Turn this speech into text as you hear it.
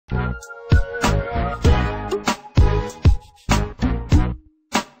CAA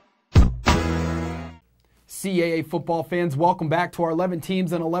football fans, welcome back to our 11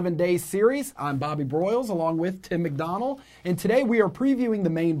 Teams in 11 Days series. I'm Bobby Broyles along with Tim McDonald, and today we are previewing the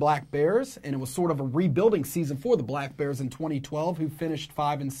Maine Black Bears, and it was sort of a rebuilding season for the Black Bears in 2012, who finished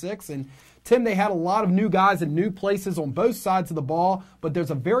 5-6. And Tim, they had a lot of new guys in new places on both sides of the ball, but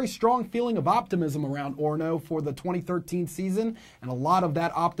there's a very strong feeling of optimism around Orono for the 2013 season, and a lot of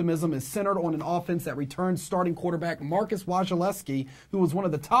that optimism is centered on an offense that returns starting quarterback Marcus Wasilewski, who was one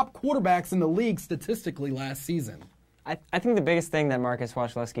of the top quarterbacks in the league statistically last season. I think the biggest thing that Marcus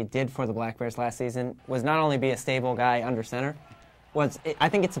Wasilewski did for the Black Bears last season was not only be a stable guy under center, I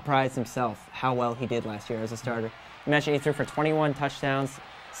think it surprised himself how well he did last year as a starter. You mentioned he threw for 21 touchdowns,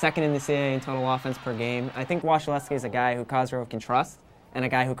 second in the CAA in total offense per game. I think Wasilewski is a guy who Cosgrove can trust and a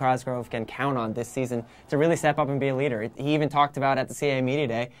guy who Cosgrove can count on this season to really step up and be a leader. He even talked about at the CAA Media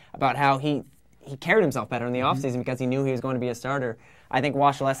Day about how he carried himself better in the offseason because he knew he was going to be a starter. I think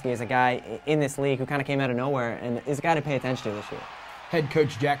Wasilewski is a guy in this league who kind of came out of nowhere and is a guy to pay attention to this year. Head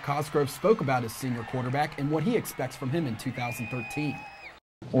coach Jack Cosgrove spoke about his senior quarterback and what he expects from him in 2013.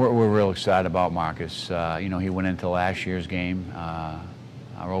 We're real excited about Marcus. He went into last year's game,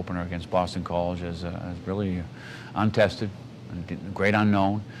 our opener against Boston College, as really untested, great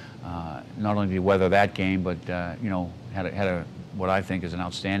unknown. Not only did he weather that game, but had what I think is an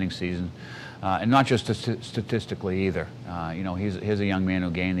outstanding season, and not just statistically either. He's a young man who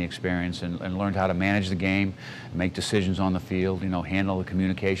gained the experience and learned how to manage the game, make decisions on the field, handle the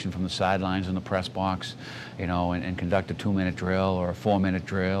communication from the sidelines in the press box, and conduct a 2-minute drill or a 4-minute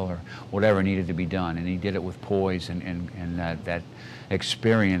drill or whatever needed to be done. And he did it with poise and that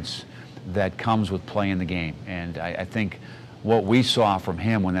experience that comes with playing the game. And I think what we saw from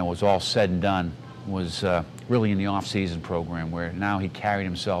him when that was all said and done was really in the off-season program, where now he carried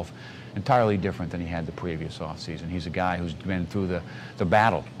himself entirely different than he had the previous off-season. He's a guy who's been through the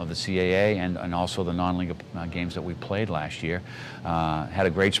battle of the CAA and also the non-league games that we played last year. Had a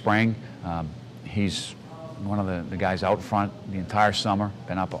great spring. He's one of the guys out front the entire summer,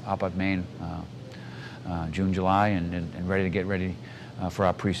 been up at Maine June, July, and ready to get ready for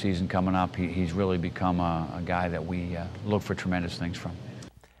our preseason coming up. He's really become a guy that we look for tremendous things from.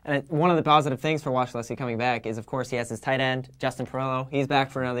 And one of the positive things for Wasilewski coming back is, of course, he has his tight end, Justin Perillo. He's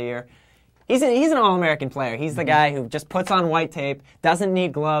back for another year. He's an All-American player. He's the guy who just puts on white tape, doesn't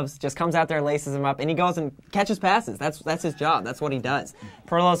need gloves, just comes out there, laces them up, and he goes and catches passes. That's his job. That's what he does.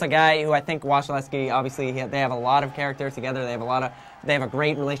 Perillo's a guy who I think Wasilewski, obviously, they have a lot of character together. They have a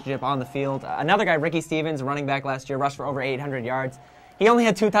great relationship on the field. Another guy, Ricky Stevens, running back last year, rushed for over 800 yards. He only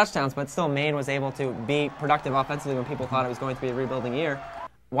had 2 touchdowns, but still Maine was able to be productive offensively when people thought it was going to be a rebuilding year.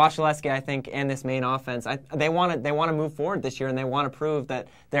 Wasilewski, I think, and this Maine offense, they want to move forward this year, and they want to prove that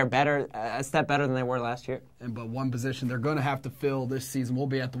they're better, a step better than they were last year. But one position they're going to have to fill this season will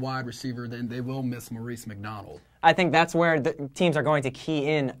be at the wide receiver. Then they will miss Maurice McDonald. I think that's where the teams are going to key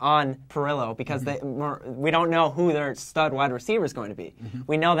in on Perillo because we don't know who their stud wide receiver is going to be.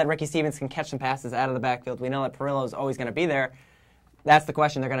 We know that Ricky Stevens can catch some passes out of the backfield. We know that Perillo is always going to be there. That's the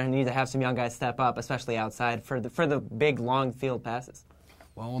question. They're going to need to have some young guys step up, especially outside, for the big, long field passes.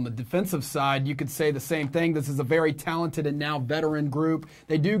 Well, on the defensive side, you could say the same thing. This is a very talented and now veteran group.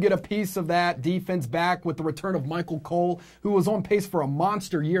 They do get a piece of that defense back with the return of Michael Cole, who was on pace for a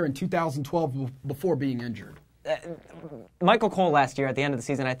monster year in 2012 before being injured. Michael Cole last year, at the end of the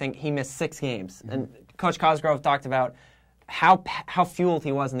season, I think he missed 6 games. And Coach Cosgrove talked about how fueled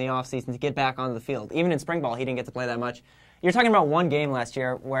he was in the offseason to get back onto the field. Even in spring ball, he didn't get to play that much. You're talking about one game last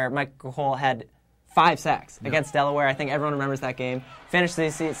year where Michael Cole had 5 sacks against Delaware. I think everyone remembers that game. Finished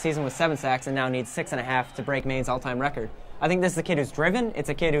the season with 7 sacks and now needs 6.5 to break Maine's all-time record. I think this is a kid who's driven. It's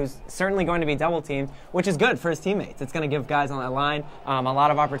a kid who's certainly going to be double-teamed, which is good for his teammates. It's going to give guys on that line a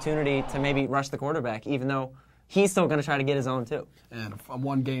lot of opportunity to maybe rush the quarterback, even though he's still going to try to get his own, too. And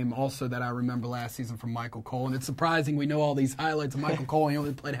one game also that I remember last season from Michael Cole, and it's surprising we know all these highlights of Michael Cole. He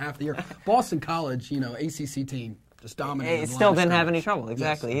only played half the year. Boston College, ACC team. Just dominated. He still didn't have any trouble.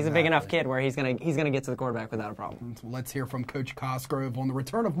 Exactly. Yes, he's a big enough kid where he's gonna get to the quarterback without a problem. So let's hear from Coach Cosgrove on the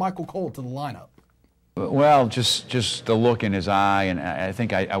return of Michael Cole to the lineup. Well, just the look in his eye, and I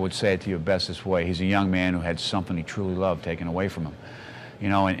think I would say it to you best this way. He's a young man who had something he truly loved taken away from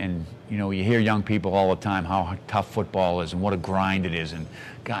him. You hear young people all the time how tough football is and what a grind it is, and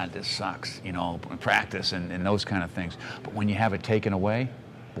God, this sucks, practice and those kind of things. But when you have it taken away,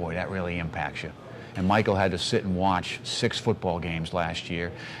 boy, that really impacts you. And Michael had to sit and watch 6 football games last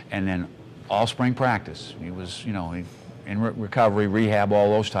year, and then all spring practice. He was, in recovery, rehab, all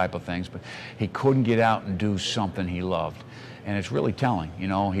those type of things, but he couldn't get out and do something he loved. and it's really telling. You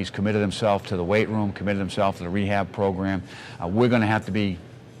know, he's committed himself to the weight room, committed himself to the rehab program. We're going to have to be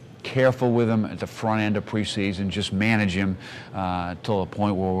careful with him at the front end of preseason, just manage him till a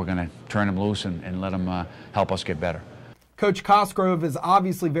point where we're going to turn him loose and let him help us get better. Coach Cosgrove is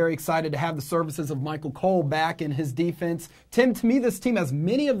obviously very excited to have the services of Michael Cole back in his defense. Tim, to me, this team has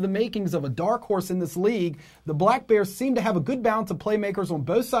many of the makings of a dark horse in this league. The Black Bears seem to have a good balance of playmakers on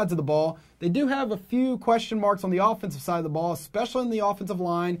both sides of the ball. They do have a few question marks on the offensive side of the ball, especially in the offensive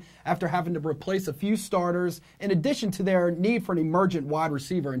line, after having to replace a few starters, in addition to their need for an emergent wide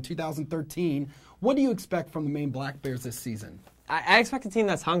receiver in 2013. What do you expect from the Maine Black Bears this season? I expect a team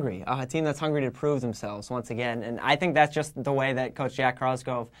that's hungry to prove themselves once again, and I think that's just the way that Coach Jack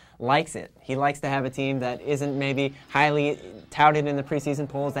Cosgrove likes it. He likes to have a team that isn't maybe highly touted in the preseason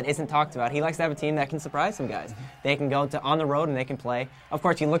polls, that isn't talked about. He likes to have a team that can surprise some guys. They can go on the road and they can play. Of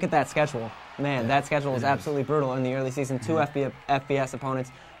course, you look at that schedule. Man, that schedule is absolutely brutal in the early season. 2 FBS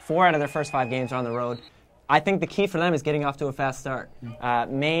opponents, 4 out of their first 5 games are on the road. I think the key for them is getting off to a fast start.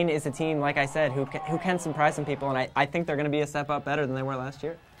 Maine is a team, like I said, who can surprise some people, and I think they're going to be a step up better than they were last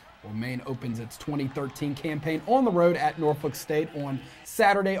year. Well, Maine opens its 2013 campaign on the road at Norfolk State on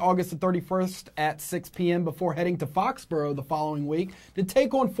Saturday, August the 31st at 6 p.m. before heading to Foxborough the following week to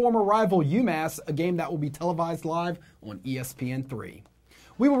take on former rival UMass, a game that will be televised live on ESPN3.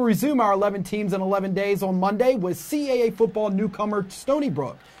 We will resume our 11 teams in 11 days on Monday with CAA football newcomer Stony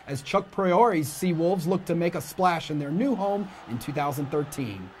Brook as Chuck Priori's Seawolves look to make a splash in their new home in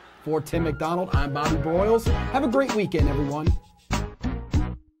 2013. For Tim McDonald, I'm Bobby Broyles. Have a great weekend, everyone.